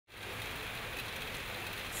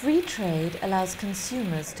Free trade allows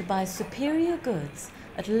consumers to buy superior goods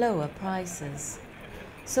at lower prices.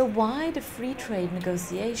 So why do free trade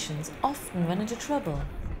negotiations often run into trouble?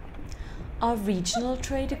 Are regional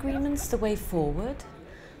trade agreements the way forward?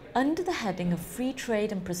 Under the heading of Free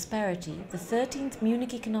Trade and Prosperity, the 13th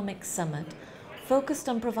Munich Economic Summit focused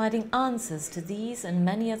on providing answers to these and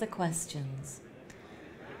many other questions.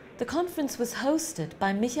 The conference was hosted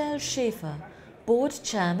by Michael Schäfer, Board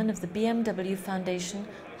Chairman of the BMW Foundation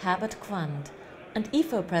Herbert Quandt, and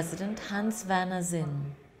IFO President Hans-Werner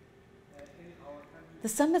Sinn. The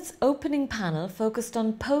summit's opening panel focused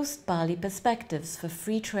on post-Bali perspectives for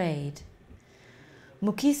free trade.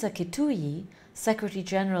 Mukhisa Kituyi, Secretary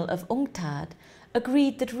General of UNCTAD,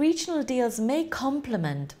 agreed that regional deals may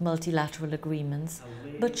complement multilateral agreements,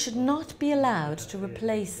 but should not be allowed to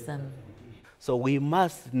replace them. So we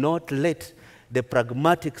must not let the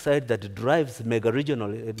pragmatic side that drives mega-regional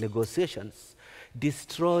negotiations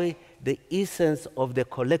destroy the essence of the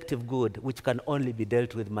collective good, which can only be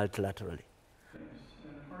dealt with multilaterally.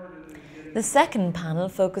 The second panel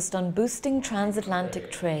focused on boosting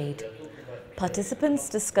transatlantic trade. Participants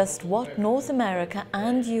discussed what North America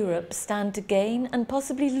and Europe stand to gain and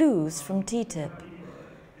possibly lose from TTIP.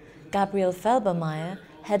 Gabriel Felbermayr,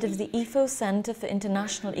 head of the IFO Center for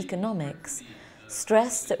International Economics,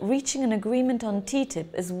 stressed that reaching an agreement on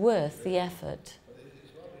TTIP is worth the effort.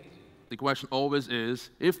 The question always is,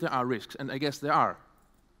 if there are risks, and I guess there are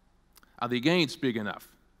the gains big enough?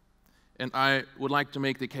 And I would like to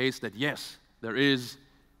make the case that yes, there is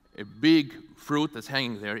a big fruit that's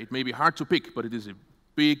hanging there. It may be hard to pick, but it is a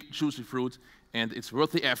big, juicy fruit, and it's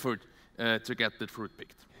worth the effort to get that fruit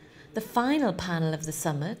picked. The final panel of the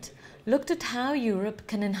summit looked at how Europe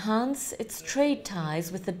can enhance its trade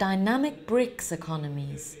ties with the dynamic BRICS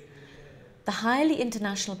economies. The highly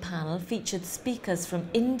international panel featured speakers from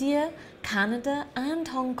India, Canada and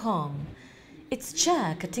Hong Kong. Its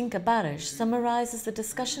chair, Katinka Barish, summarizes the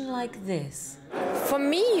discussion like this. For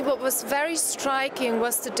me, what was very striking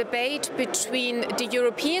was the debate between the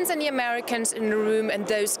Europeans and the Americans in the room and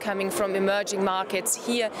those coming from emerging markets,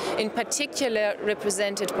 here in particular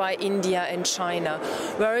represented by India and China.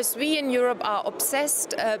 Whereas we in Europe are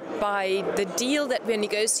obsessed by the deal that we're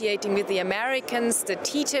negotiating with the Americans, the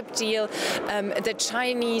TTIP deal. The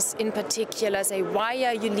Chinese in particular say, why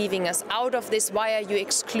are you leaving us out of this? Why are you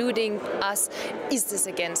excluding us? Is this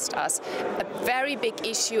against us? A very big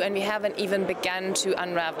issue, and we haven't even begun to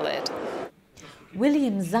unravel it.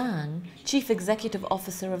 William Zhang, Chief Executive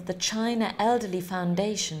Officer of the China Elderly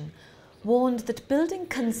Foundation, warned that building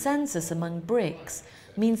consensus among BRICS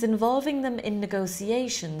means involving them in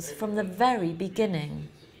negotiations from the very beginning.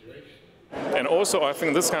 And also, I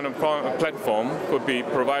think this kind of platform could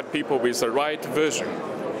provide people with the right vision,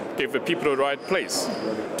 give the people the right place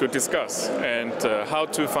to discuss, and how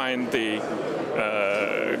to find the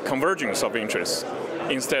convergence of interests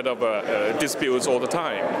instead of disputes all the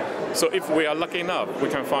time. So if we are lucky enough, we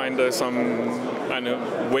can find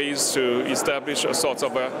some ways to establish a sort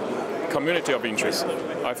of a community of interest.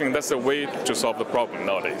 I think that's the way to solve the problem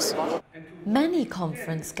nowadays. Many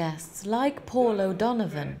conference guests, like Paul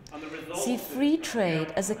O'Donovan, see free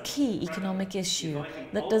trade as a key economic issue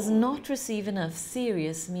that does not receive enough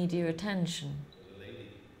serious media attention.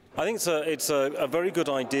 I think it's a very good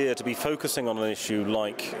idea to be focusing on an issue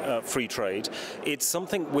like free trade. It's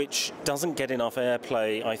something which doesn't get enough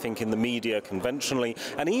airplay, I think, in the media conventionally,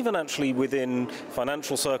 and even actually within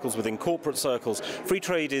financial circles, within corporate circles. Free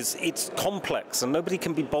trade it's complex, and nobody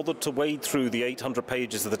can be bothered to wade through the 800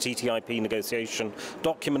 pages of the TTIP negotiation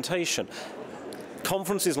documentation.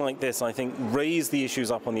 Conferences like this, I think, raise the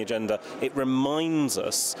issues up on the agenda. It reminds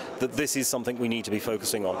us that this is something we need to be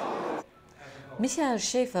focusing on. Michael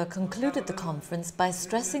Schäfer concluded the conference by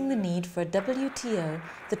stressing the need for a WTO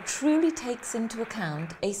that truly takes into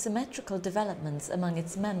account asymmetrical developments among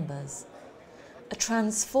its members. A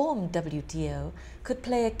transformed WTO could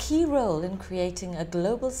play a key role in creating a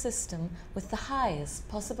global system with the highest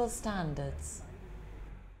possible standards.